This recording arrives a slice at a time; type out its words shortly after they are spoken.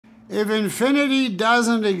If infinity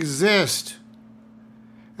doesn't exist,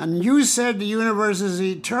 and you said the universe is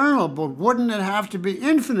eternal, but wouldn't it have to be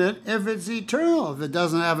infinite if it's eternal, if it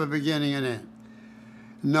doesn't have a beginning and end?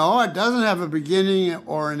 No, it doesn't have a beginning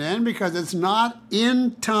or an end because it's not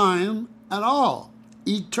in time at all.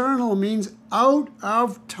 Eternal means out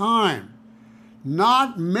of time,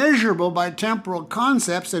 not measurable by temporal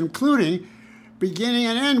concepts, including beginning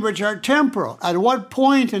and end, which are temporal. At what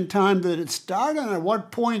point in time did it start, and at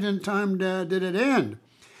what point in time did it end?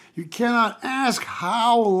 You cannot ask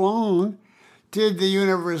how long did the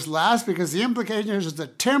universe last, because the implication is it's a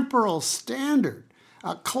temporal standard,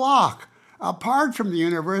 a clock, apart from the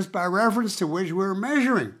universe by reference to which we're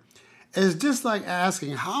measuring. It's just like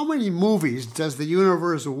asking, how many movies does the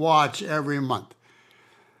universe watch every month?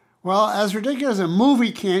 Well, as ridiculous, a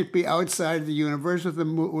movie can't be outside the universe with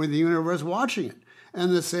the universe watching it.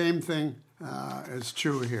 And the same thing is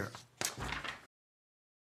true here.